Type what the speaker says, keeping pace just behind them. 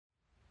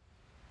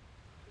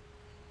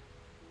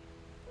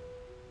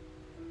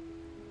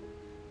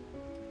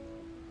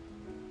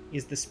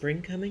Is the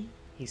spring coming?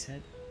 He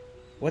said.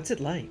 What's it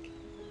like?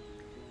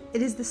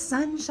 It is the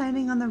sun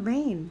shining on the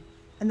rain,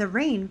 and the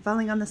rain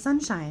falling on the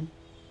sunshine.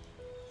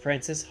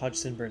 Frances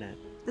Hodgson Burnett.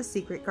 The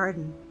Secret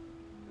Garden.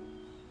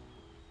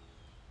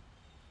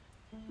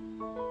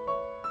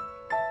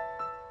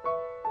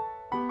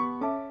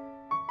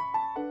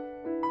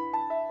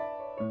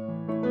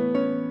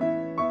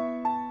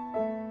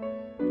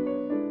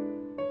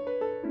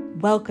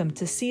 Welcome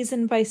to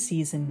Season by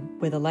Season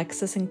with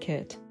Alexis and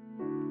Kit.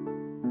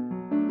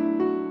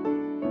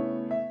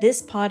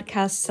 This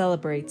podcast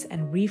celebrates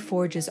and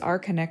reforges our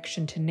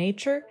connection to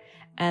nature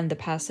and the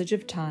passage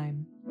of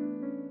time.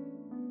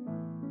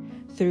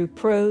 Through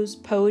prose,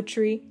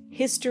 poetry,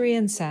 history,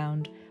 and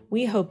sound,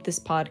 we hope this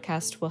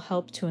podcast will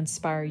help to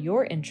inspire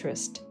your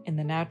interest in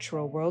the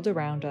natural world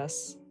around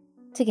us.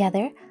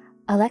 Together,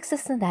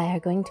 Alexis and I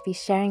are going to be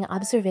sharing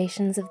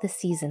observations of the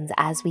seasons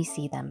as we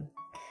see them.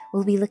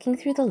 We'll be looking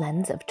through the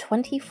lens of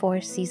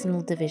 24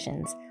 seasonal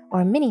divisions,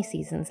 or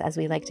mini-seasons as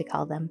we like to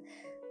call them,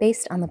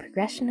 based on the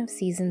progression of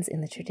seasons in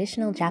the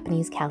traditional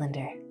Japanese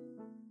calendar.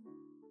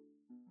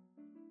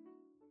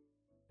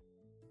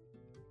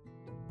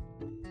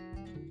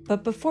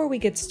 But before we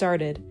get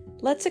started,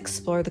 let's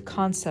explore the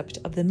concept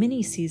of the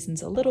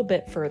mini-seasons a little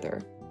bit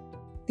further.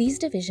 These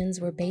divisions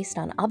were based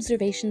on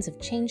observations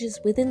of changes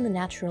within the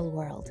natural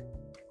world.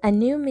 A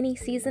new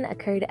mini-season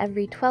occurred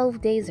every 12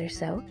 days or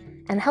so,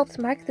 and helped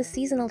mark the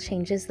seasonal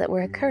changes that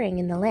were occurring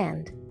in the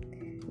land.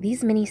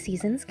 These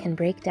mini-seasons can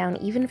break down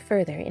even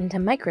further into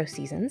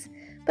micro-seasons,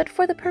 but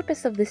for the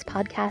purpose of this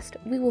podcast,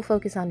 we will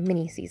focus on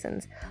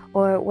mini-seasons,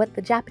 or what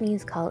the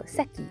Japanese call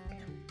seki,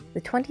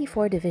 the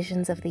 24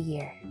 divisions of the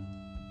year.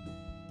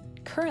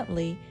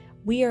 Currently,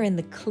 we are in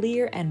the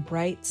clear and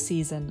bright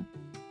season.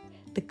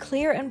 The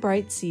clear and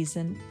bright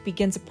season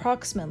begins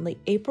approximately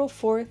April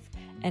 4th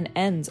and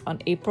ends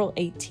on April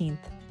 18th.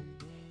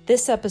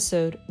 This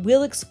episode,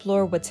 we'll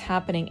explore what's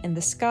happening in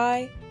the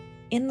sky,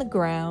 in the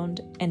ground,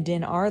 and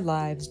in our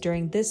lives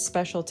during this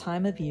special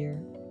time of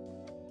year.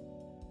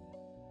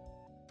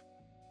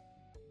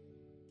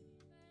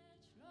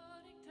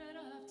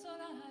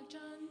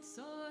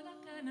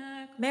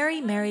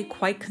 Mary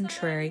Quite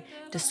Contrary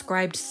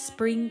described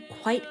spring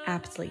quite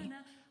aptly.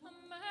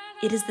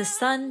 It is the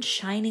sun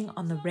shining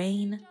on the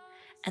rain,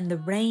 and the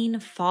rain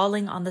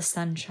falling on the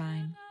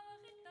sunshine.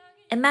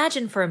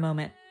 Imagine for a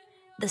moment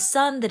the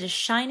sun that is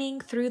shining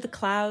through the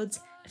clouds,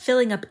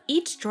 filling up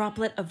each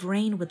droplet of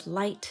rain with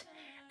light,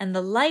 and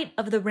the light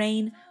of the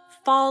rain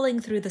falling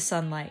through the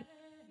sunlight.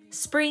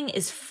 Spring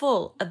is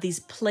full of these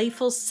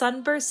playful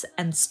sunbursts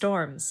and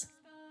storms.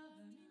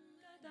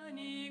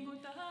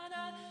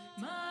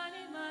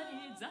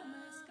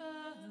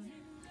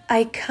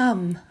 I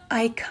come,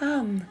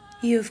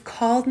 you've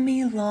called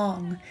me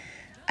long.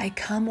 I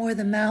come o'er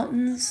the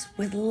mountains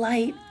with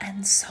light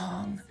and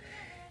song.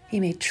 You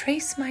may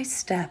trace my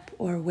step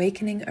o'er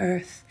wakening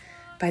earth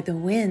by the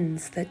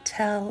winds that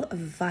tell of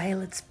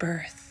violet's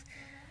birth,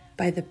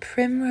 by the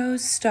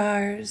primrose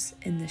stars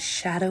in the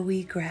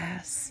shadowy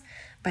grass,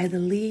 by the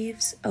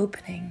leaves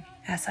opening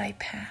as I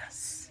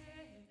pass.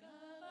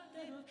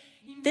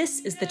 This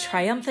is the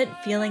triumphant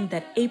feeling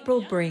that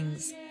April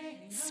brings.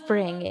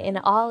 Spring, in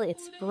all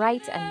its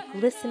bright and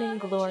glistening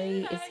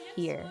glory, is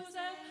here.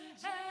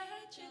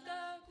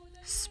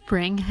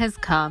 Spring has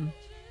come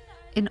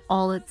in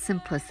all its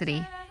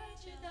simplicity.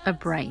 A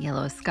bright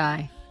yellow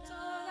sky.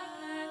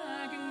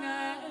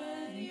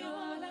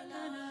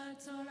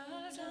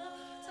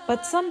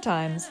 But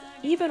sometimes,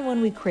 even when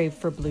we crave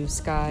for blue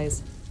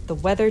skies, the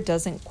weather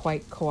doesn't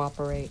quite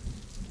cooperate.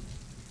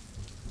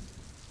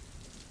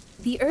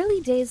 The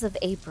early days of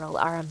April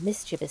are a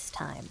mischievous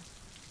time,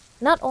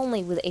 not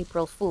only with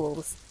April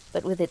Fools,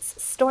 but with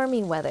its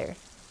stormy weather.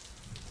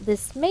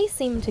 This may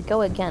seem to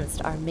go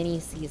against our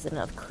mini-season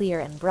of clear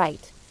and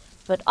bright,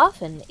 but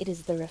often it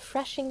is the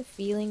refreshing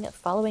feeling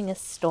following a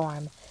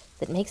storm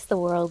that makes the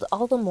world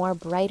all the more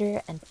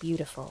brighter and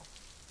beautiful.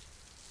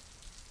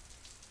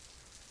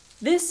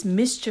 This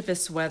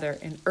mischievous weather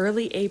in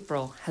early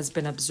April has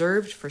been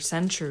observed for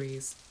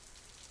centuries.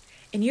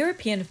 In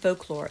European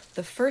folklore,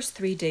 the first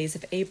 3 days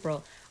of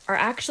April are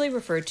actually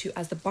referred to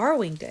as the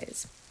borrowing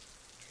days.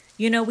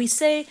 You know, we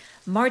say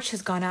March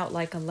has gone out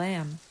like a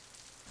lamb.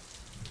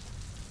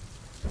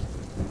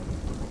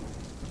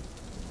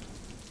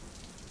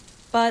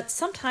 But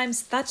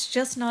sometimes that's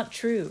just not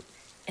true,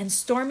 and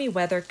stormy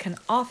weather can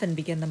often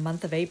begin the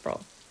month of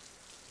April.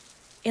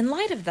 In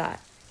light of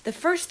that, the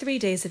first 3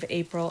 days of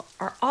April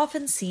are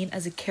often seen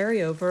as a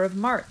carryover of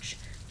March,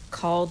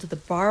 called the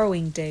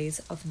borrowing days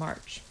of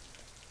March.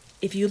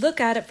 If you look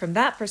at it from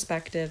that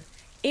perspective,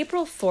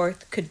 April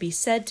 4th could be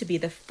said to be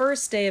the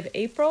first day of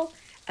April,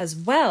 as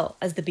well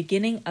as the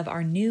beginning of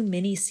our new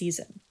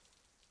mini-season.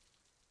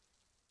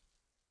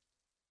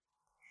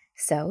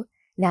 So,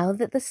 now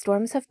that the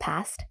storms have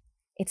passed,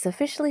 it's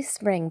officially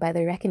spring by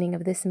the reckoning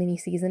of this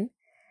mini-season,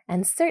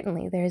 and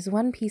certainly there is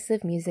one piece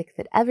of music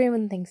that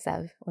everyone thinks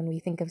of when we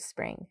think of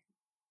spring.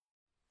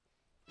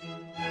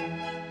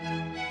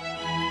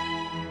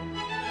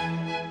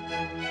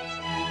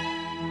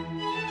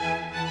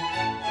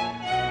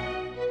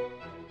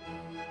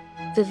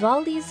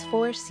 Vivaldi's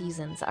Four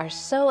Seasons are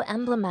so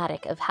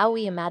emblematic of how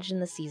we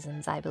imagine the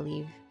seasons, I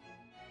believe.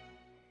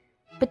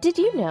 But did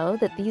you know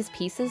that these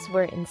pieces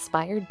were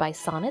inspired by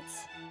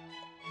sonnets?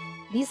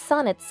 These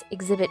sonnets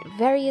exhibit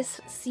various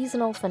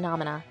seasonal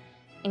phenomena,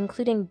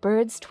 including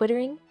birds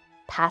twittering,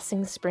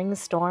 passing spring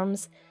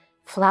storms,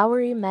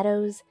 flowery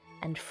meadows,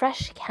 and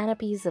fresh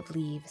canopies of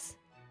leaves.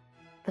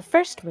 The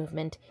first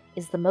movement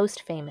is the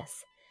most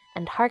famous,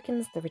 and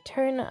harkens the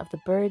return of the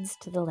birds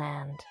to the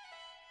land.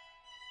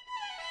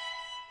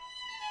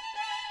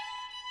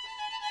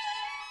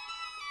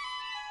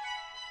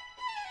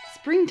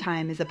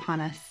 Springtime is upon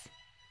us.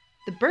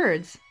 The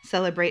birds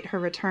celebrate her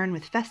return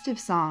with festive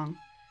song,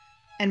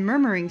 and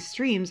murmuring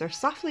streams are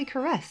softly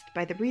caressed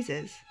by the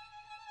breezes.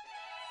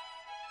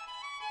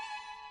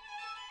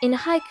 In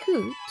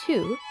haiku,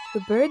 too,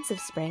 the birds of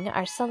spring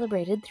are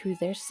celebrated through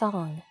their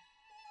song.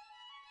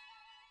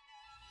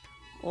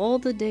 All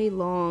the day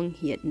long,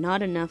 yet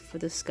not enough for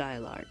the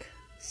skylark,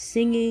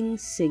 singing,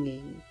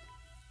 singing.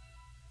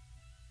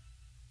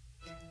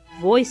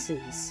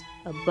 Voices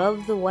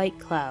above the white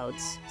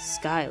clouds,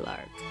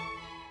 skylark.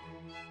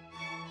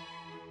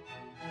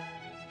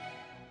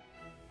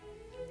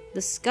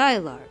 The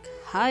skylark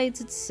hides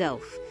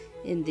itself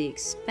in the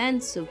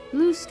expanse of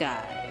blue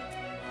sky.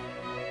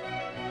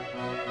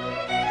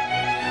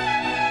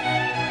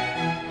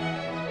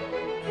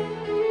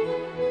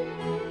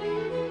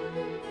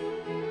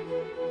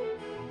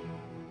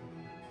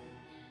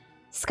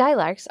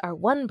 Skylarks are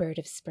one bird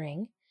of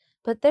spring,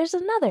 but there's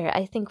another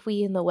I think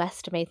we in the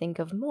West may think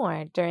of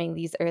more during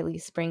these early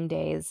spring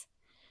days,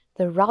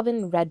 the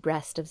robin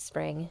redbreast of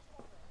spring.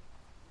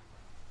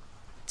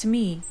 To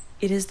me,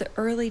 it is the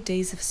early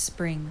days of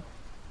spring,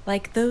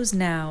 like those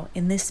now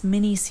in this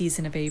mini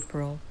season of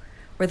April,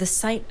 where the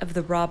sight of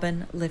the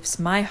robin lifts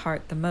my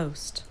heart the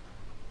most.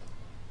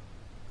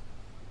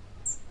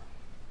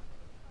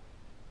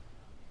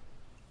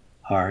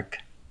 Hark!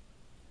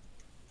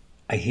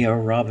 I hear a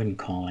robin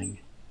calling.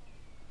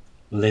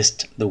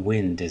 List, the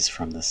wind is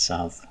from the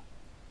south,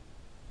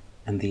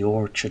 and the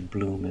orchard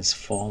bloom is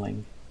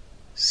falling,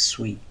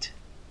 sweet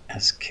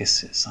as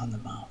kisses on the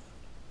mouth.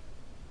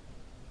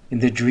 In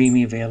the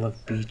dreamy veil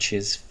of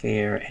beeches,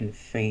 fair and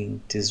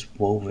faint is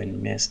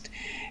woven mist,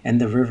 and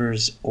the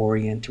river's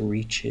orient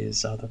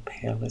reaches are the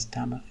palest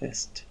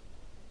amethyst.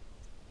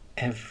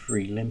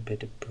 Every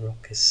limpid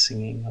brook is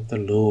singing of the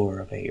lure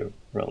of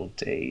April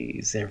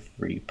days.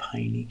 Every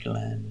piney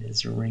glen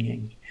is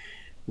ringing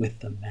with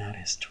the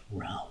maddest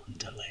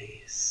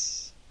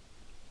roundelays.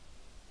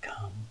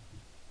 Come,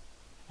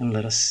 and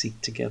let us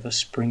seek together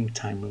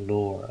springtime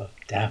lore of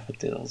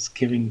daffodils,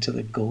 giving to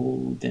the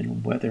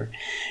golden weather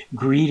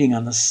greeting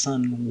on the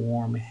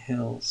sun-warm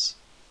hills.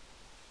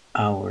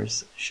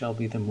 Ours shall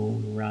be the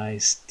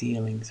moonrise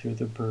stealing through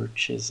the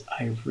birches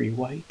ivory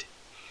white.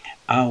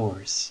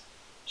 Ours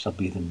shall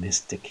be the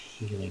mystic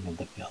healing of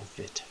the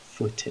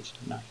velvet-footed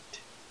night.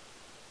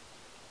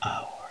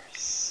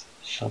 Ours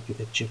shall be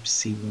the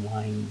gypsy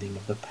winding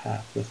of the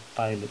path with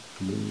violet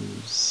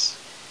blues.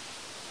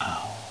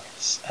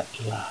 Ours,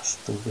 at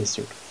last, the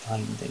wizard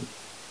finding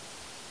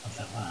of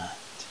the land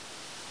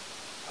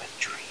where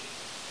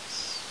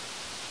dreams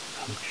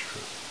come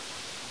true.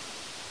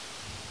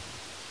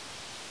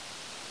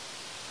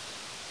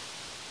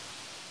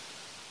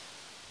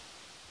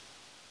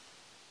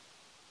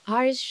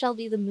 Ours shall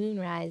be the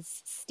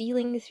moonrise,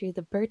 stealing through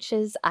the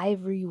birches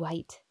ivory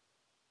white.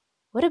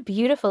 What a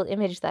beautiful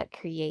image that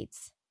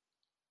creates.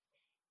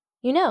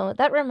 You know,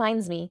 that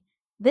reminds me,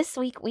 this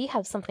week we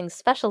have something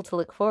special to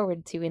look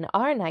forward to in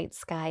our night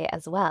sky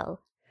as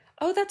well.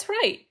 Oh, that's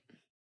right.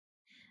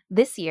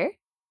 This year,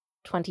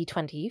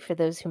 2020, for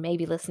those who may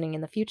be listening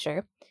in the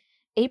future,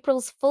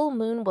 April's full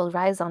moon will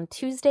rise on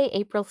Tuesday,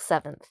 April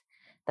 7th.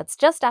 That's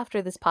just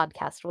after this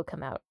podcast will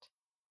come out.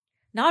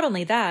 Not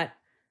only that,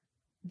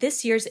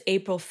 this year's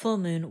April full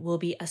moon will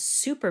be a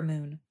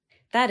supermoon.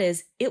 That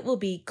is, it will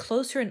be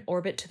closer in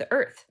orbit to the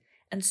Earth,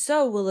 and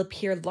so will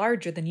appear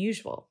larger than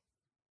usual.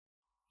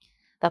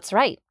 That's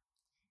right.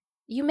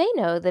 You may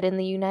know that in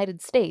the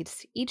United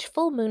States, each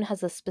full moon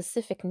has a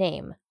specific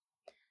name.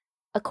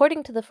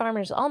 According to the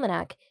Farmer's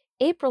Almanac,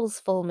 April's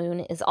full moon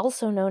is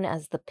also known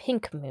as the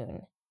pink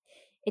moon.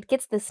 It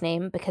gets this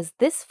name because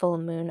this full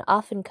moon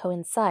often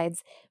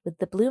coincides with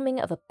the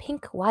blooming of a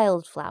pink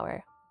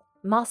wildflower,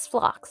 Moss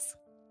phlox.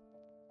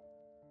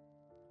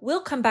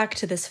 We'll come back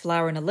to this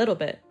flower in a little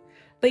bit,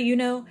 but you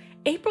know,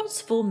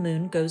 April's full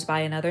moon goes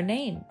by another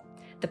name,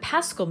 the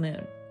Paschal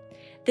moon.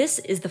 This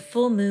is the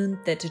full moon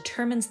that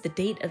determines the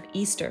date of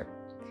Easter.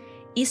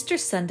 Easter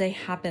Sunday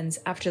happens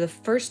after the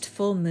first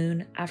full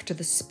moon after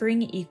the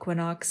spring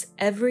equinox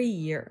every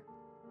year.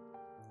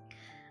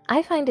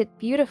 I find it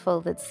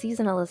beautiful that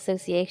seasonal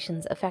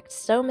associations affect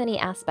so many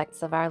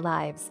aspects of our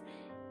lives,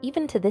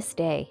 even to this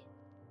day.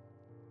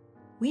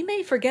 We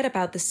may forget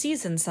about the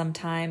seasons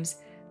sometimes,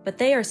 but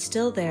they are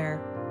still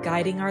there,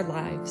 guiding our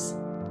lives.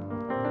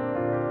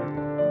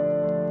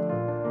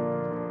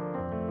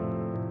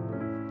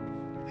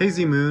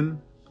 Hazy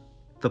moon,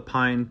 the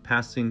pine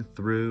passing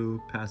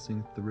through.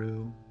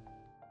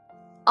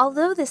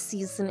 Although this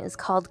season is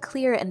called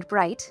clear and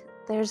bright,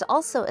 there's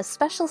also a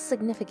special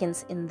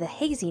significance in the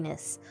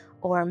haziness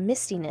or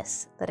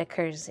mistiness that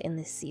occurs in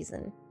this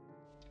season.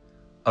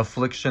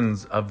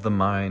 Afflictions of the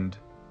mind,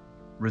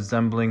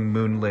 resembling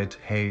moonlit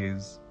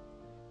haze.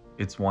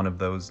 It's one of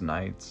those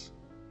nights.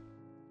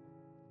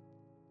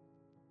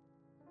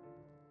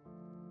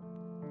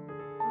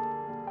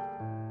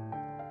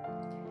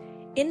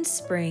 In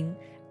spring,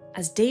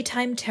 as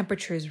daytime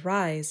temperatures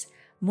rise,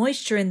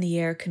 moisture in the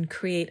air can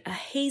create a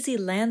hazy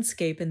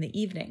landscape in the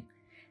evening,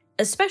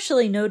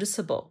 especially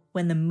noticeable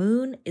when the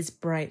moon is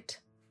bright.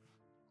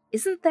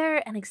 Isn't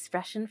there an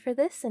expression for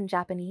this in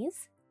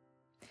Japanese?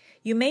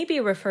 You may be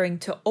referring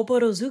to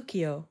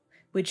Oborozukiyo,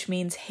 which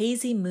means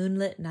hazy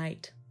moonlit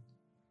night.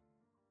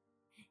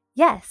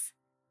 Yes,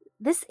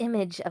 this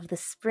image of the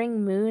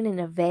spring moon in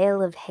a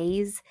veil of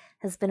haze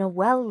has been a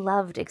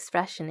well-loved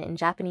expression in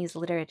Japanese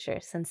literature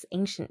since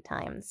ancient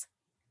times.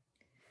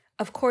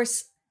 Of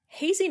course,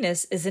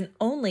 haziness isn't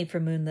only for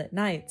moonlit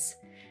nights.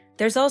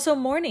 There's also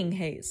morning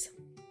haze.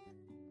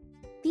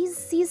 These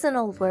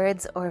seasonal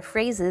words or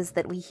phrases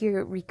that we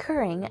hear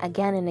recurring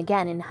again and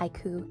again in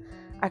haiku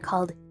are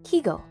called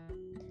kigo.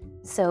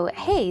 So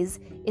haze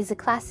is a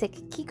classic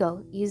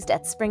kigo used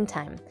at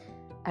springtime,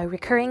 a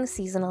recurring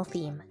seasonal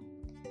theme.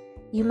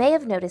 You may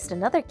have noticed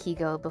another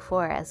kigo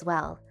before as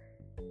well.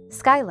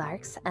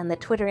 Skylarks and the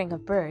twittering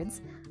of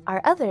birds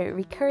are other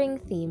recurring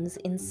themes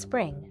in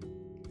spring.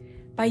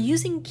 By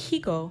using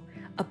kigo,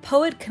 a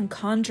poet can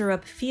conjure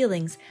up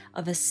feelings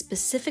of a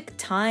specific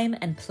time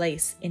and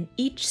place in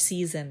each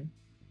season.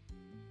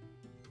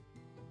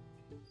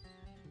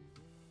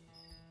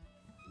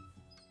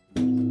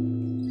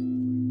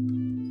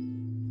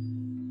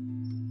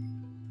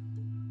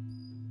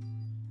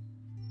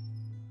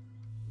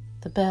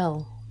 The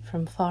bell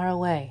from far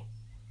away,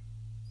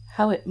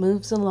 how it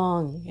moves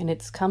along in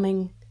its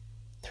coming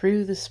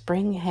through the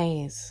spring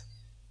haze.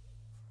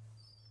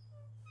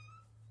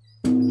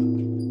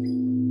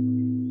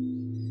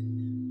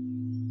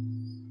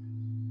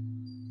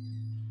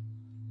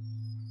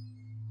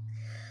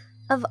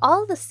 Of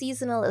all the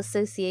seasonal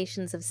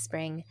associations of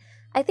spring,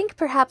 I think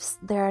perhaps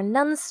there are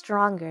none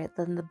stronger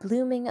than the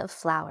blooming of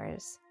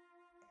flowers.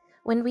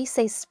 When we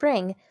say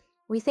spring,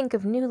 we think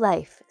of new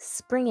life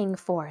springing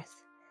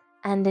forth,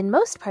 and in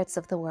most parts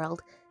of the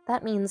world,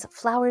 that means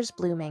flowers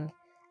blooming,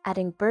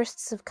 adding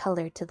bursts of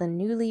color to the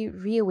newly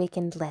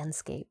reawakened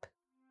landscape.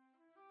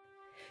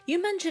 You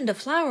mentioned a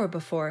flower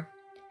before,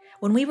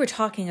 when we were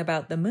talking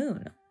about the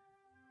moon.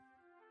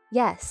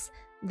 Yes,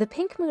 the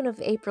pink moon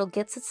of April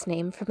gets its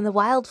name from the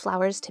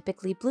wildflowers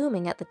typically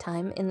blooming at the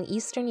time in the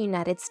eastern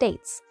United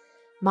States,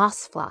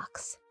 moss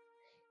phlox.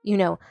 You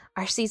know,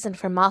 our season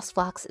for moss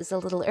phlox is a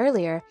little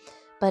earlier,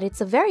 but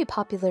it's a very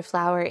popular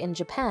flower in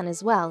Japan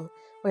as well,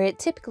 where it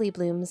typically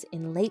blooms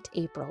in late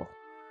April.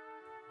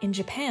 In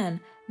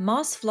Japan,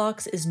 moss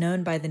phlox is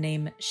known by the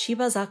name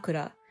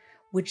Shibazakura,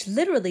 which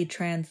literally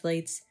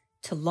translates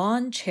to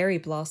lawn cherry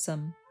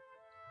blossom.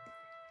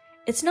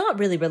 It's not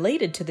really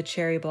related to the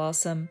cherry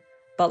blossom,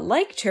 but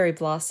like cherry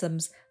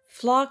blossoms,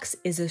 phlox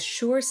is a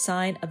sure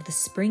sign of the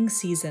spring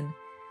season,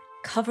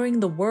 covering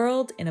the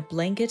world in a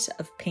blanket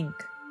of pink.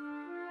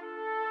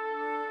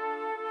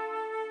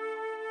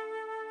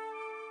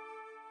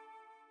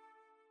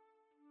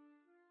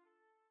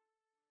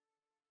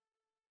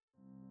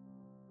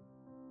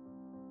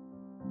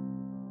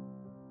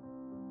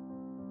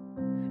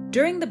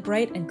 During the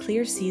bright and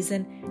clear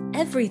season,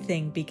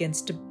 everything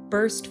begins to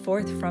burst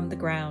forth from the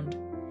ground.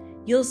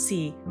 You'll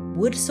see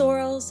wood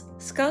sorrels,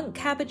 skunk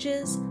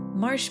cabbages,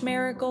 marsh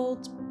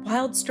marigolds,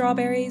 wild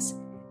strawberries,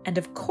 and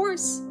of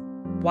course,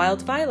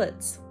 wild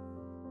violets.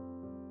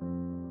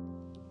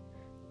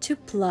 To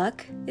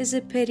pluck is a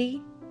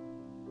pity.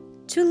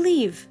 To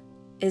leave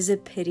is a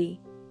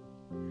pity.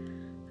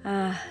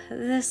 Ah,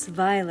 this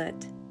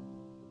violet.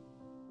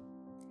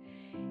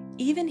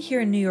 Even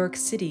here in New York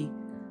City,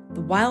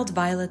 the wild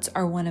violets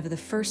are one of the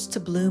first to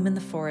bloom in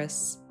the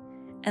forests.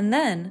 And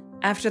then,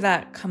 after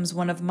that, comes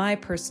one of my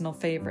personal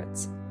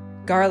favorites,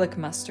 garlic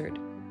mustard,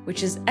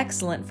 which is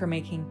excellent for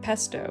making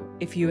pesto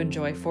if you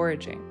enjoy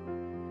foraging.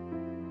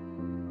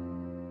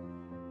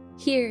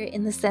 Here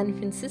in the San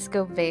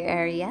Francisco Bay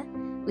Area,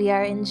 we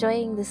are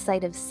enjoying the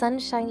sight of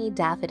sunshiny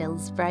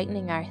daffodils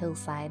brightening our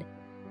hillside.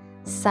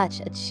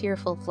 Such a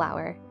cheerful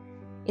flower.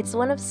 It's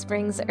one of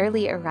spring's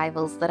early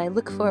arrivals that I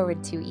look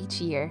forward to each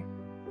year.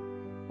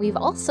 We've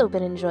also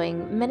been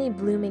enjoying many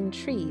blooming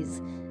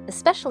trees,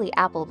 especially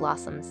apple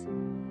blossoms.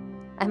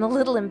 I'm a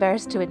little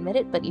embarrassed to admit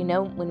it, but you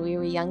know, when we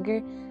were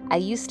younger, I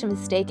used to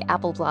mistake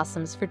apple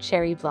blossoms for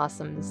cherry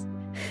blossoms.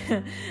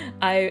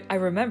 I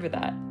remember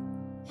that.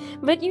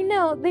 But you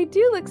know, they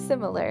do look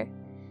similar.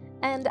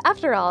 And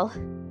after all,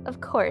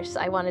 of course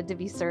I wanted to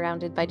be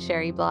surrounded by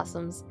cherry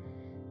blossoms.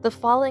 The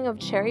falling of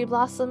cherry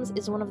blossoms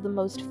is one of the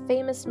most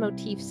famous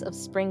motifs of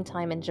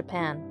springtime in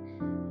Japan,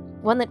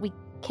 one that we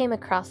came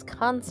across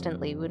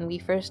constantly when we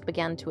first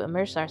began to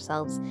immerse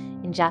ourselves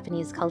in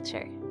Japanese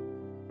culture.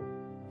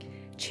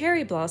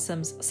 Cherry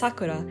blossoms,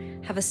 sakura,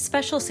 have a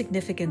special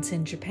significance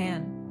in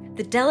Japan.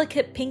 The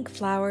delicate pink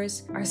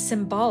flowers are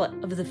symbolic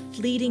of the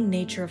fleeting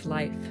nature of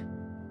life.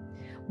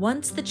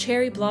 Once the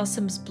cherry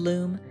blossoms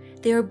bloom,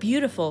 they are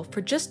beautiful for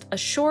just a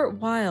short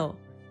while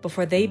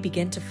before they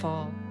begin to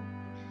fall.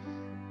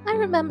 I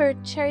remember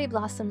cherry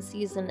blossom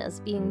season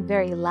as being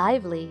very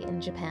lively in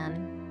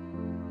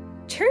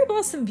Japan. Cherry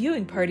blossom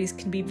viewing parties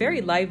can be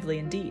very lively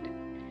indeed.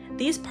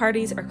 These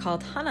parties are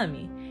called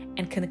hanami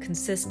and can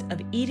consist of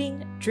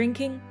eating,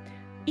 drinking,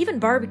 even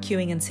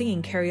barbecuing and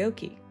singing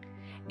karaoke.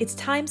 It's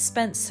time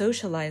spent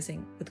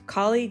socializing with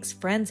colleagues,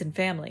 friends, and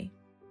family.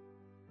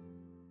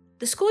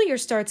 The school year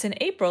starts in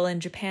April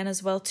in Japan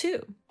as well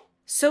too,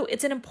 so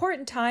it's an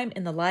important time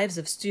in the lives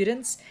of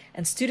students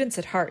and students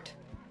at heart.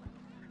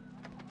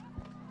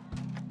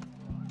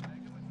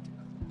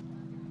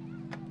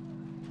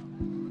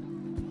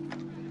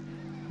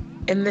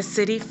 In the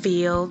city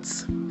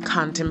fields,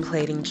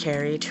 contemplating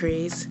cherry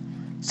trees,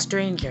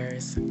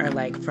 strangers are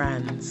like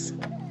friends.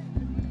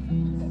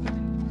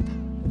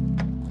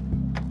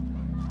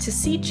 To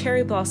see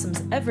cherry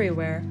blossoms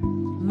everywhere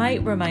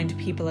might remind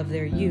people of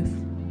their youth.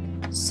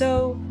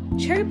 So,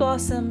 cherry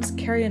blossoms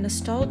carry a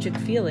nostalgic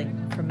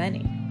feeling for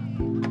many.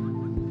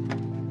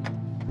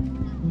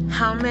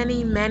 How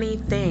many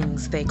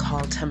things they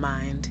call to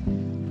mind,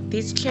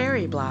 these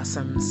cherry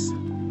blossoms.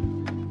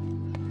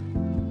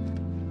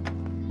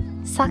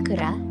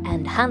 Sakura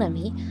and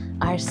hanami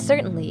are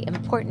certainly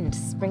important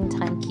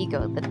springtime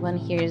kigo that one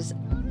hears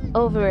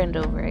over and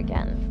over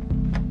again.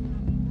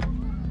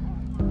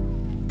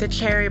 The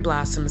cherry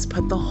blossoms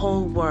put the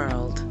whole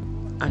world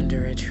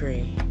under a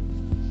tree.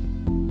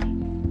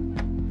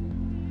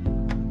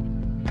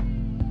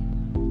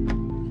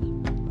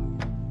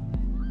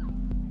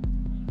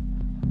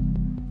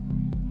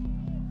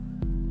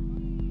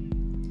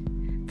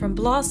 From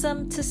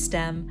blossom to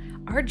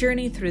stem, our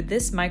journey through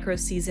this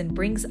micro-season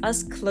brings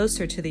us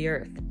closer to the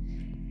earth.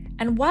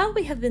 And while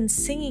we have been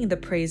singing the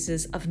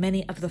praises of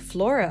many of the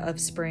flora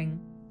of spring,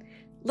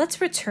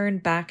 let's return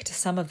back to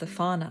some of the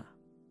fauna.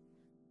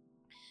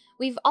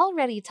 We've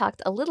already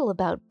talked a little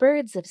about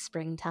birds of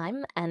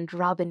springtime and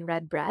robin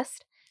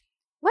redbreast.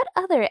 What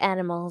other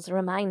animals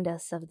remind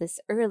us of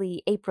this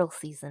early April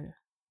season?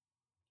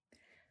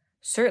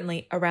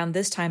 Certainly, around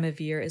this time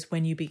of year is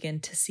when you begin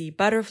to see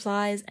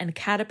butterflies and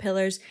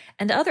caterpillars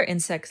and other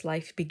insect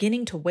life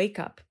beginning to wake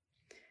up.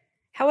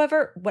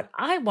 However, what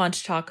I want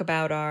to talk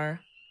about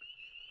are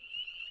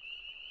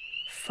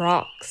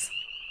frogs.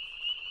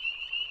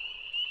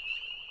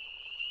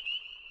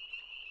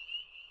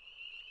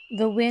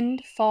 The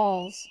wind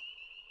falls.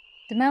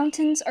 The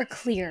mountains are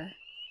clear.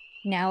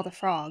 Now the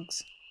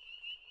frogs.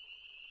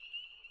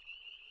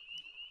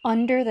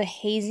 Under the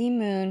hazy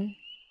moon,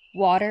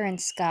 water and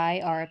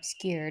sky are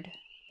obscured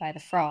by the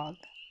frog.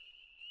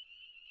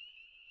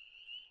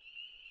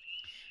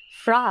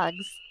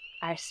 Frogs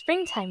are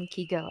springtime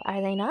kigo,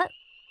 are they not?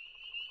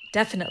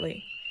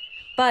 Definitely.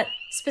 But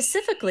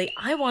specifically,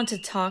 I want to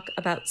talk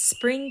about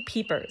spring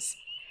peepers.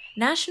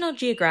 National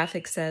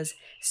Geographic says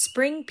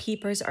spring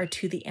peepers are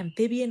to the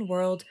amphibian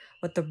world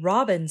what the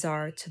robins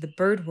are to the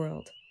bird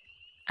world.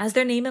 As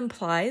their name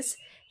implies,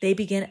 they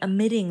begin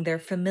emitting their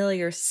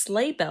familiar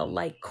sleigh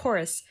bell-like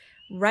chorus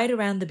right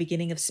around the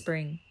beginning of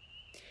spring.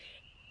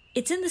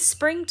 It's in the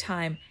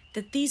springtime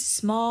that these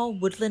small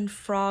woodland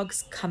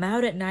frogs come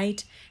out at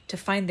night to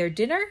find their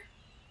dinner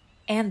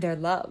and their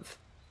love.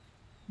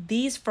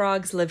 These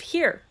frogs live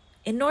here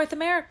in North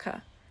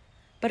America,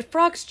 but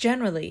frogs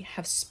generally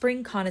have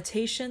spring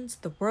connotations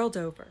the world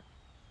over.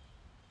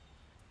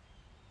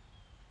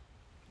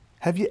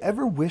 Have you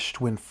ever wished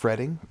when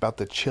fretting about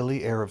the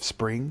chilly air of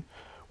spring,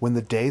 when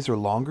the days are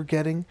longer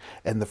getting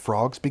and the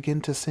frogs begin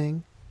to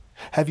sing?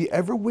 Have you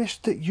ever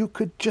wished that you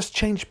could just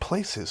change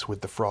places with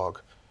the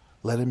frog?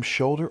 Let him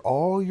shoulder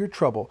all your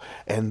trouble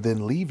and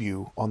then leave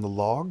you on the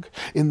log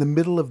in the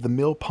middle of the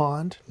mill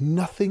pond,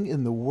 nothing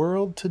in the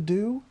world to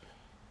do?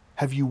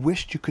 Have you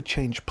wished you could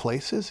change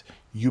places?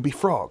 You be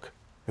frog,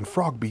 and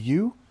frog be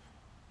you?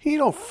 He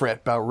don't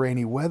fret about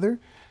rainy weather.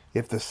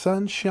 If the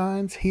sun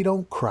shines, he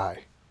don't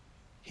cry.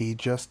 He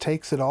just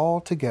takes it all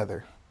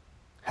together.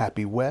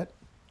 Happy wet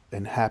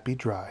and happy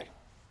dry.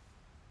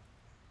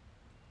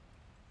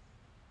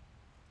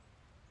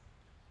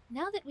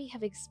 Now that we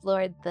have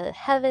explored the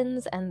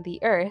heavens and the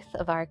earth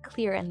of our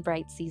clear and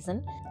bright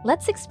season,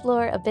 let's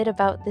explore a bit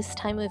about this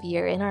time of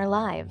year in our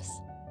lives.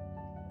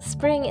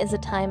 Spring is a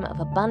time of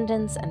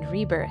abundance and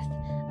rebirth,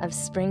 of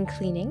spring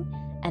cleaning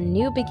and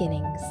new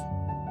beginnings.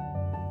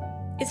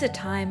 It's a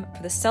time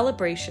for the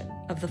celebration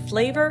of the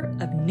flavor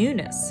of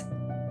newness.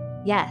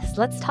 Yes,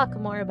 let's talk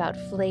more about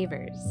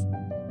flavors.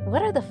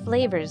 What are the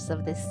flavors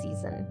of this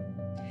season?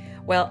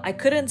 Well, I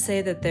couldn't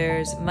say that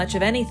there's much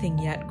of anything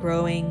yet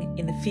growing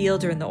in the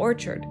field or in the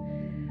orchard.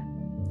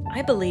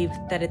 I believe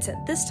that it's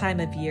at this time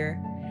of year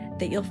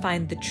that you'll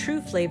find the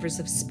true flavors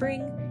of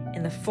spring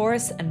in the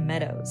forests and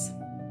meadows.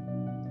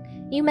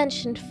 You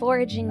mentioned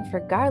foraging for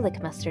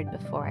garlic mustard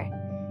before.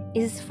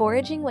 Is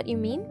foraging what you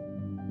mean?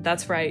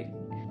 That's right.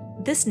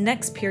 This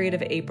next period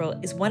of April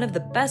is one of the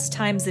best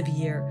times of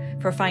year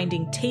for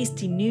finding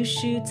tasty new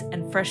shoots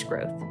and fresh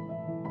growth.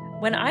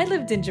 When I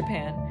lived in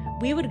Japan,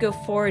 we would go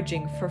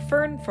foraging for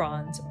fern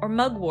fronds or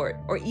mugwort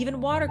or even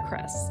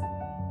watercress.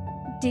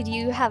 Did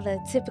you have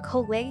a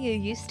typical way you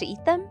used to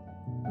eat them?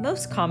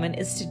 Most common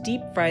is to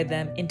deep fry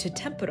them into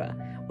tempura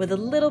with a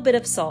little bit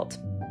of salt.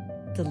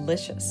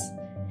 Delicious.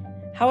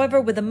 However,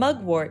 with a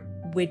mugwort,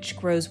 which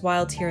grows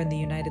wild here in the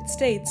United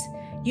States,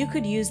 you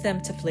could use them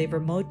to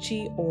flavor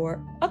mochi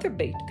or other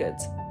baked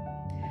goods.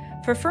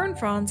 For fern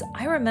fronds,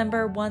 I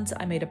remember once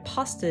I made a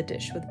pasta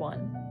dish with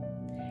one.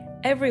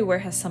 Everywhere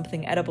has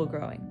something edible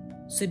growing,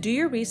 so do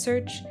your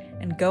research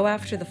and go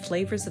after the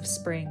flavors of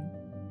spring.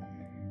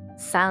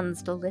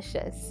 Sounds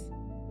delicious.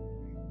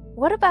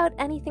 What about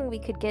anything we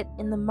could get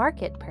in the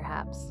market,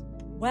 perhaps?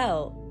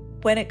 Well,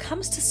 when it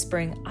comes to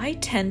spring, I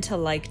tend to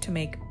like to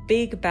make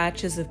big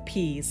batches of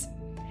peas.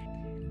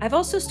 I've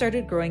also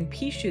started growing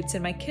pea shoots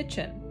in my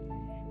kitchen.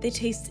 They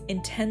taste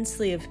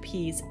intensely of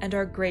peas and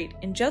are great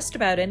in just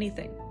about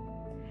anything.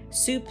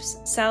 Soups,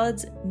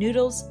 salads,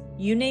 noodles,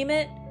 you name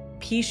it,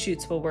 pea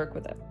shoots will work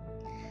with it.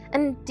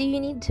 And do you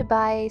need to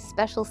buy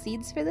special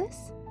seeds for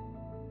this?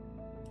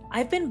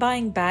 I've been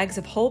buying bags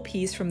of whole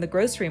peas from the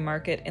grocery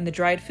market in the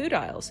dried food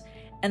aisles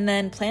and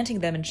then planting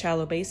them in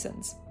shallow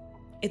basins.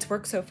 It's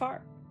worked so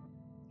far.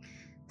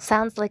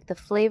 Sounds like the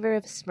flavor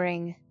of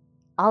spring.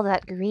 All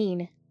that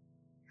green.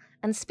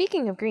 And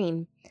speaking of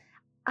green,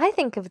 I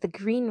think of the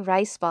green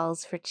rice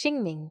balls for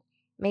Qingming,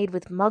 made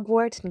with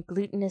mugwort and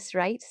glutinous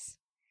rice.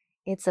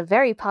 It's a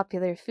very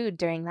popular food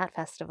during that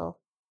festival.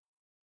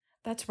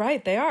 That's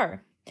right, they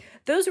are.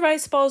 Those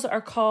rice balls are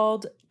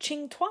called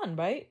qingtuan,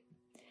 right?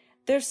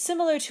 They're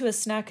similar to a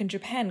snack in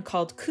Japan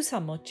called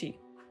kusamochi.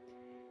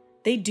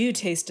 They do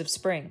taste of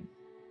spring.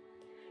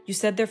 You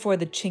said they're for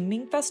the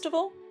Qingming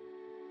festival?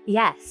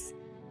 Yes.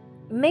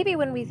 Maybe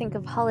when we think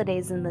of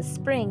holidays in the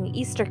spring,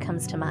 Easter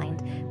comes to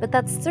mind, but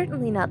that's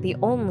certainly not the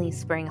only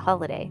spring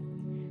holiday.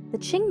 The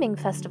Qingming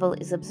festival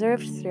is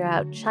observed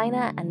throughout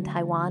China and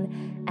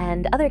Taiwan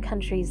and other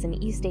countries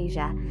in East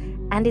Asia,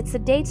 and it's a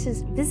day to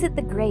visit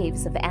the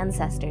graves of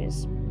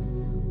ancestors.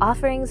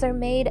 Offerings are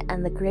made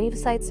and the grave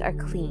sites are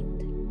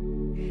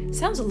cleaned.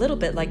 Sounds a little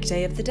bit like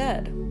Day of the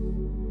Dead.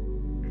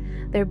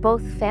 They're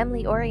both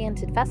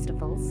family-oriented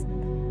festivals.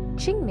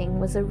 Qingming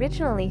was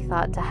originally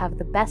thought to have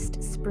the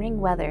best spring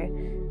weather,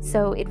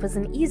 so it was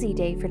an easy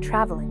day for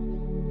traveling.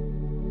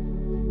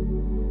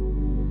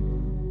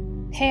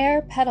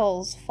 Pear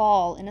petals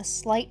fall in a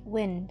slight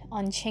wind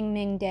on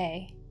Qingming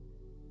Day.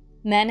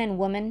 Men and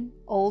women,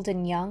 old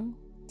and young,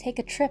 take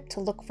a trip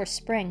to look for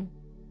spring.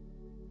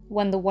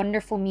 When the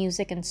wonderful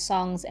music and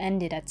songs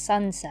ended at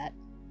sunset,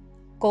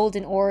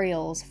 golden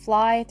orioles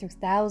fly through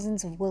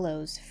thousands of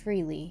willows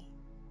freely.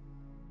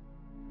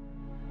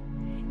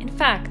 In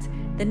fact,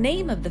 the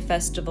name of the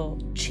festival,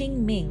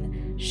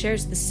 Qingming,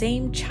 shares the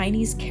same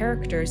Chinese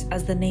characters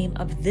as the name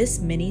of this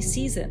mini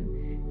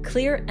season,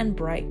 clear and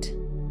bright.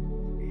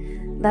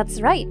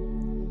 That's right.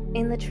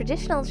 In the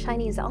traditional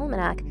Chinese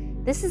almanac,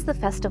 this is the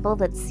festival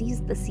that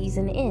sees the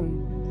season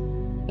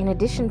in. In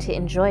addition to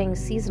enjoying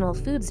seasonal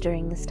foods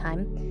during this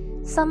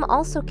time, some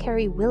also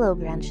carry willow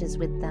branches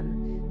with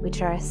them,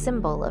 which are a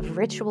symbol of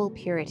ritual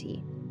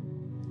purity.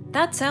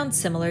 That sounds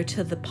similar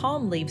to the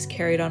palm leaves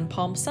carried on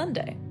Palm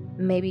Sunday.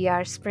 Maybe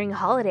our spring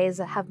holidays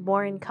have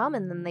more in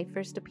common than they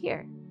first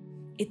appear.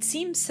 It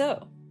seems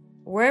so.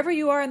 Wherever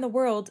you are in the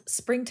world,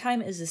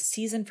 springtime is a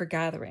season for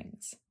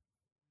gatherings.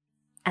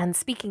 And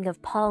speaking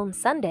of Palm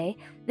Sunday,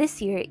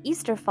 this year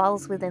Easter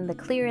falls within the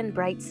clear and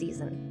bright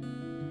season.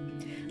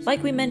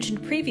 Like we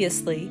mentioned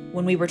previously,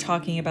 when we were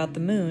talking about the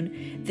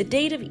moon, the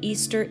date of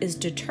Easter is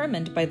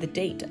determined by the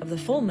date of the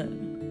full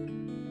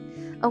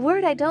moon. A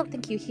word I don't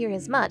think you hear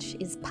as much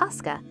is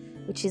Pascha,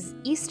 which is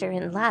Easter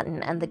in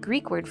Latin and the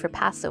Greek word for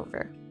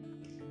Passover.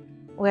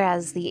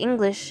 Whereas the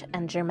English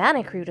and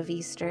Germanic root of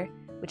Easter,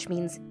 which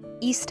means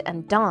east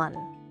and dawn.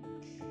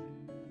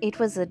 It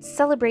was a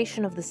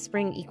celebration of the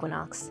spring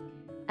equinox,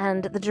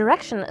 and the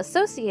direction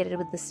associated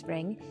with the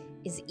spring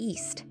is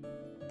east,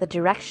 the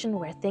direction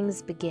where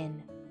things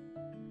begin.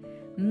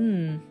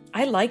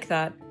 I like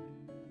that.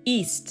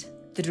 East,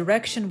 the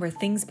direction where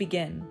things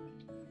begin.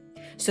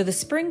 So the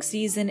spring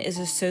season is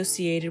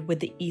associated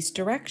with the east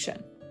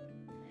direction.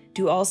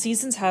 Do all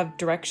seasons have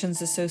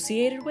directions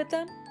associated with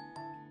them?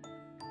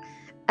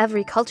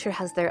 Every culture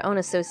has their own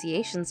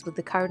associations with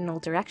the cardinal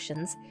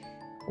directions.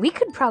 We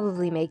could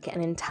probably make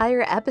an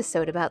entire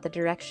episode about the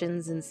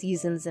directions and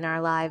seasons in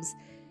our lives,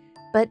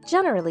 but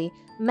generally,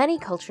 many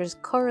cultures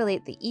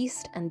correlate the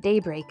east and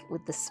daybreak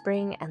with the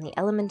spring and the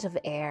element of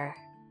air.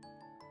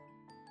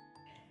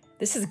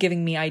 This is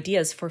giving me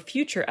ideas for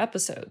future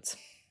episodes.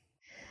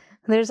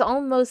 There's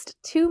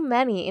almost too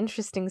many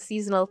interesting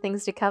seasonal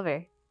things to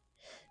cover.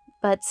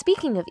 But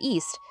speaking of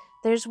East,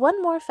 there's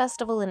one more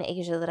festival in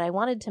Asia that I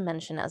wanted to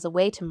mention as a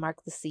way to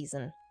mark the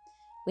season.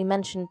 We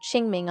mentioned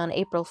Qingming on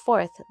April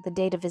 4th, the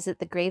day to visit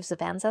the graves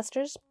of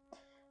ancestors.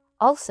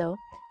 Also,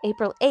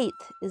 April 8th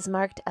is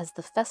marked as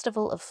the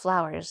Festival of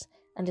Flowers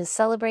and is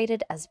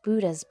celebrated as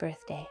Buddha's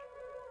birthday.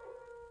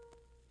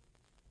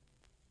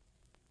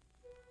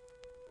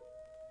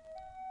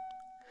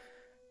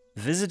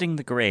 Visiting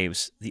the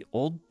graves, the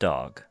old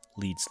dog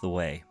leads the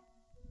way.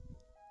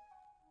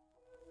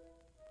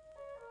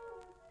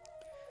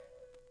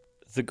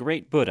 The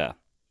great Buddha,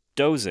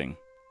 dozing,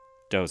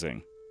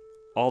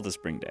 all the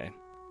spring day.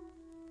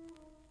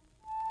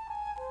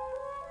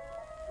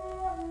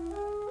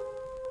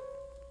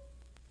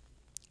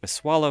 A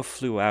swallow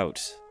flew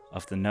out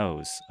of the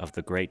nose of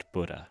the great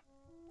Buddha.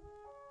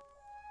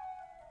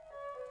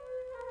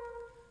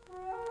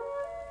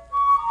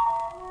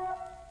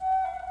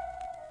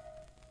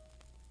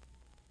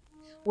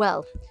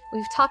 Well,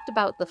 we've talked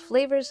about the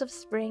flavors of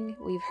spring,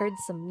 we've heard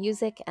some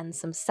music and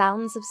some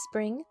sounds of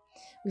spring,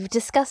 we've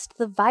discussed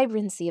the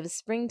vibrancy of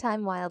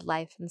springtime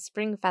wildlife and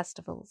spring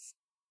festivals.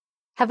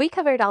 Have we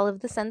covered all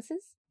of the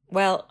senses?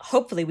 Well,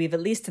 hopefully we've at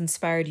least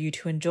inspired you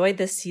to enjoy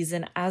this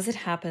season as it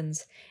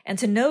happens and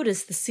to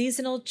notice the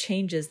seasonal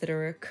changes that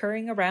are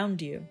occurring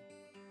around you.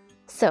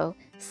 So,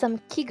 some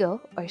kigo,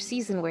 or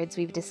season words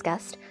we've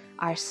discussed,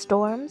 are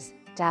storms,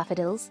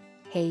 daffodils,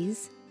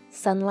 haze,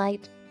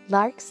 sunlight,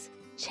 larks,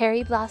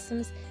 cherry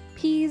blossoms,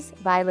 peas,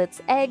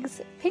 violets,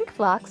 eggs, pink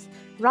phlox,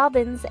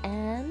 robins,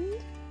 and...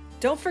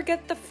 Don't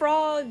forget the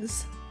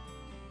frogs!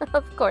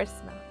 Of course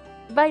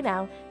not. By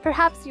now,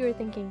 perhaps you are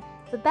thinking,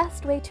 the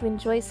best way to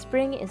enjoy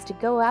spring is to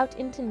go out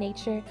into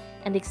nature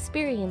and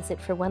experience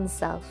it for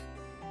oneself,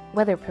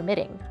 weather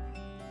permitting.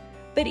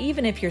 But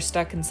even if you're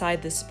stuck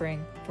inside this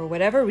spring, for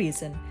whatever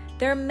reason,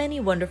 there are many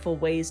wonderful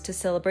ways to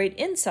celebrate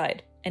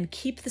inside and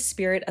keep the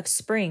spirit of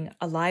spring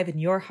alive in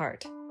your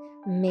heart.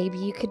 Maybe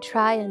you could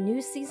try a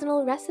new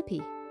seasonal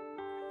recipe.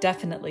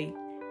 Definitely.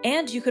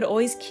 And you could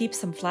always keep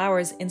some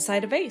flowers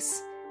inside a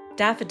vase.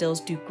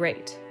 Daffodils do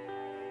great.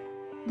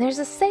 There's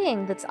a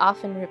saying that's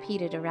often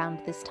repeated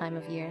around this time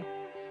of year.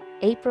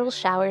 April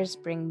showers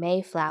bring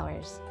May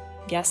flowers.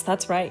 Yes,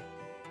 that's right.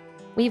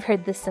 We've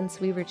heard this since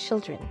we were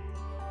children.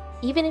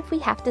 Even if we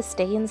have to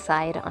stay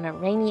inside on a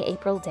rainy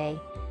April day,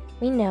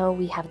 we know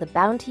we have the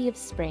bounty of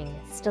spring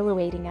still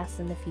awaiting us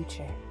in the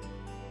future.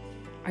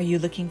 Are you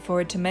looking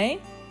forward to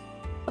May?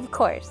 Of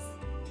course.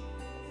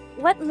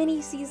 What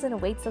mini-season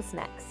awaits us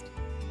next?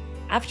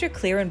 After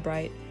Clear and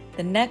Bright,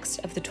 the next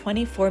of the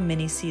 24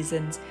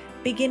 mini-seasons,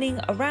 beginning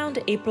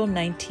around April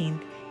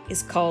 19th,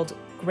 is called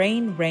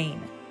Grain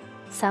Rain.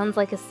 Sounds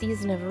like a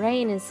season of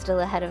rain is still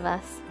ahead of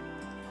us.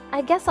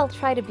 I guess I'll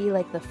try to be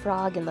like the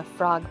frog in the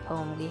frog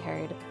poem we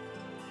heard.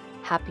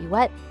 Happy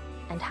wet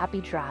and happy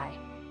dry.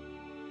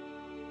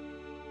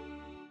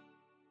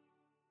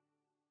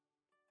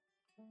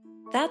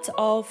 That's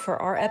all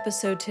for our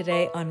episode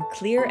today on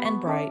Clear and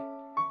Bright.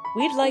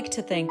 We'd like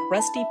to thank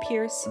Rusty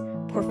Pierce,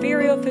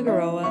 Porfirio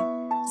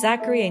Figueroa,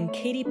 Zachary and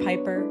Katie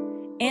Piper,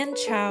 Ann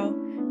Chow,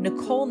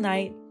 Nicole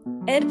Knight,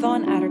 Ed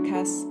Von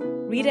Atterkas,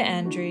 Rita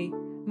Andre,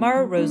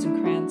 Mara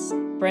Rosenkrantz,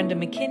 Brenda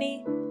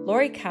McKinney,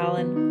 Lori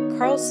Callan,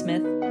 Carl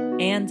Smith,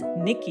 and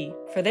Nikki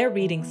for their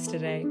readings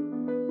today.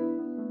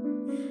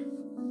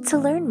 To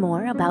learn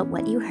more about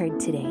what you heard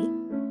today,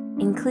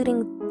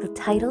 including the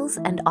titles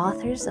and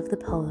authors of the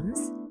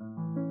poems,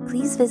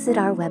 please visit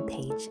our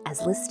webpage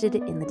as listed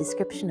in the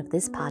description of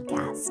this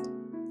podcast.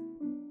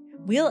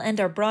 We'll end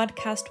our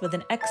broadcast with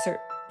an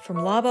excerpt from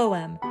La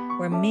Boheme,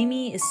 where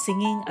Mimi is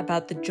singing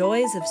about the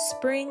joys of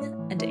spring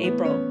and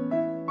April.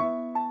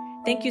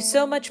 Thank you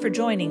so much for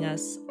joining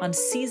us on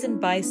Season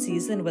by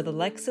Season with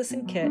Alexis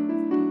and Kit.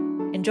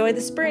 Enjoy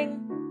the spring!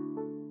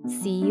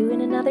 See you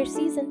in another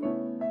season.